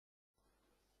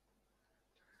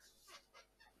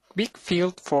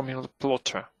QuickField Formula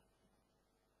Plotter.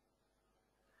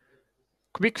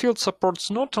 QuickField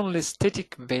supports not only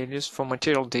static values for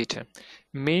material data.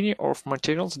 Many of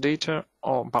materials data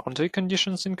or boundary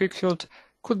conditions in QuickField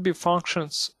could be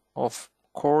functions of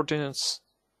coordinates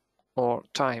or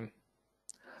time.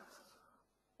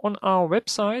 On our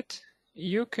website,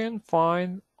 you can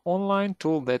find online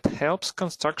tool that helps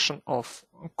construction of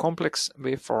complex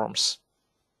waveforms.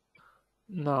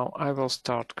 Now I will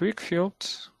start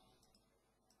QuickField.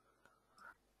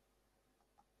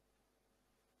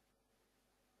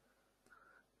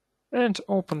 And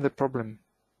open the problem.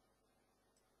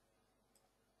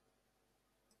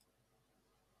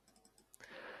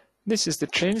 This is the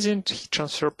transient heat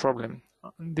transfer problem.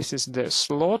 This is the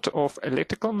slot of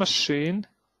electrical machine.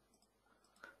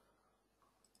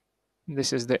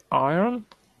 This is the iron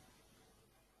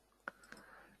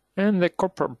and the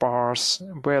copper bars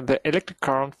where the electric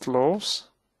current flows.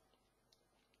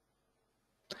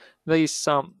 There is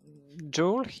some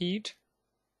joule heat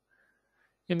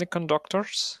in the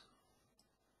conductors.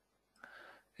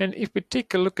 And if we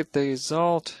take a look at the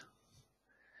result,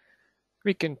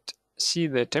 we can see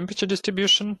the temperature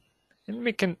distribution, and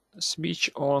we can switch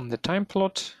on the time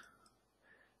plot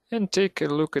and take a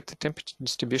look at the temperature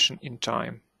distribution in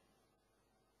time.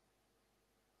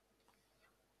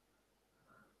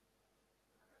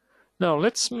 Now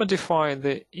let's modify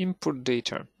the input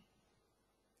data.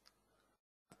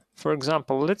 For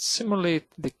example, let's simulate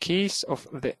the case of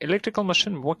the electrical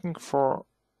machine working for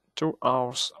 2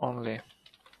 hours only.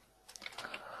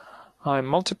 I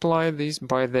multiply this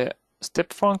by the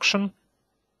step function,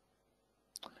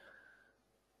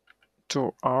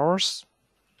 2 hours.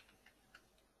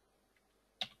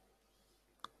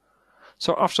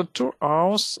 So after 2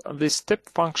 hours, the step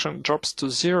function drops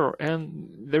to 0 and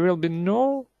there will be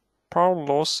no power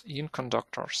loss in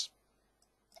conductors.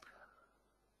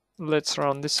 Let's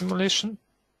run the simulation.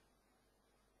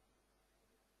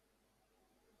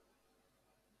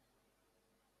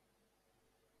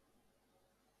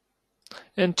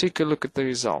 And take a look at the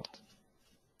result.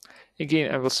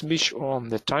 Again, I will switch on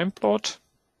the time plot.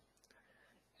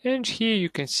 And here you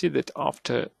can see that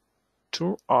after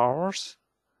 2 hours,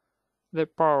 the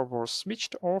power was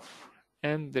switched off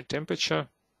and the temperature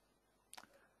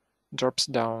drops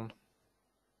down.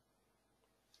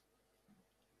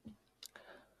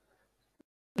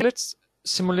 Let's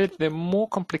simulate the more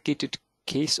complicated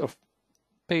case of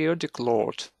periodic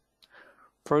load.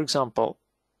 For example,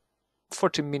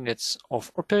 40 minutes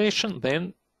of operation,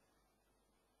 then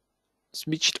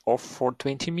switched off for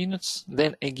 20 minutes,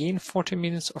 then again 40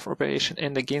 minutes of operation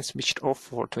and again switched off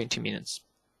for 20 minutes.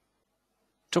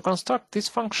 To construct this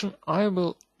function, I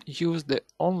will use the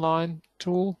online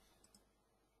tool.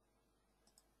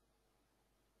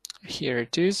 Here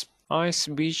it is. I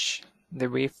switch the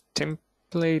wave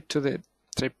template to the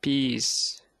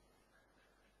trapeze.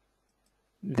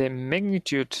 The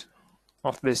magnitude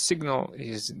of the signal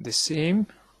is the same.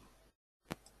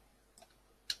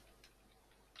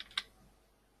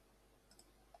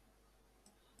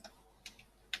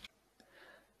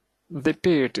 The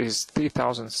period is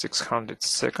 3600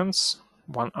 seconds,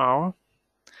 1 hour.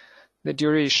 The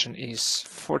duration is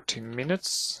 40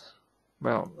 minutes.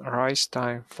 Well, rise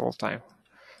time, fall time.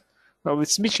 Well, the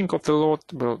switching of the load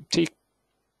will take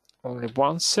only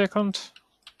 1 second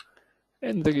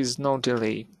and there is no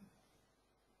delay.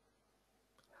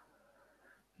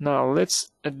 Now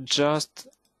let's adjust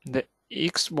the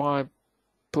XY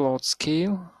plot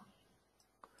scale.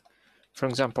 For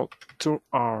example, 2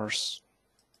 hours.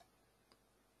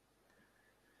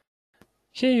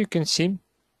 Here you can see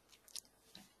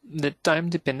the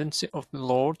time dependency of the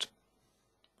load.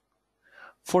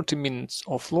 40 minutes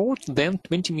of load, then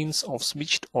 20 minutes of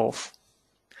switched off.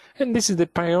 And this is the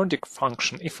periodic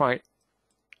function. If I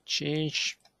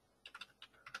change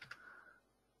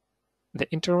the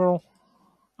interval,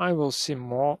 I will see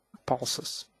more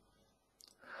pulses.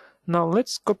 Now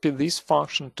let's copy this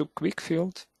function to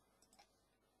QuickField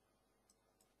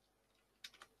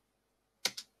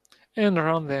and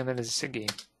run the analysis again.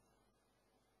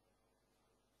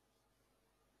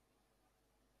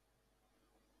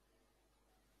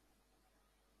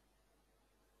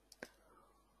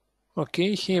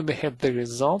 Okay, here we have the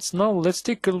results. Now let's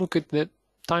take a look at the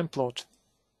time plot.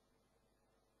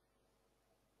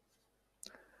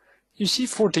 You see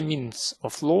 40 minutes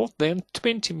of load, then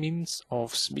 20 minutes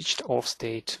of switched off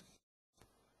state.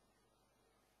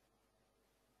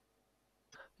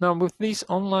 Now with this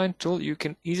online tool you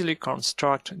can easily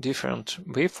construct different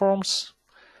waveforms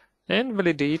and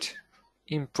validate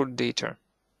input data.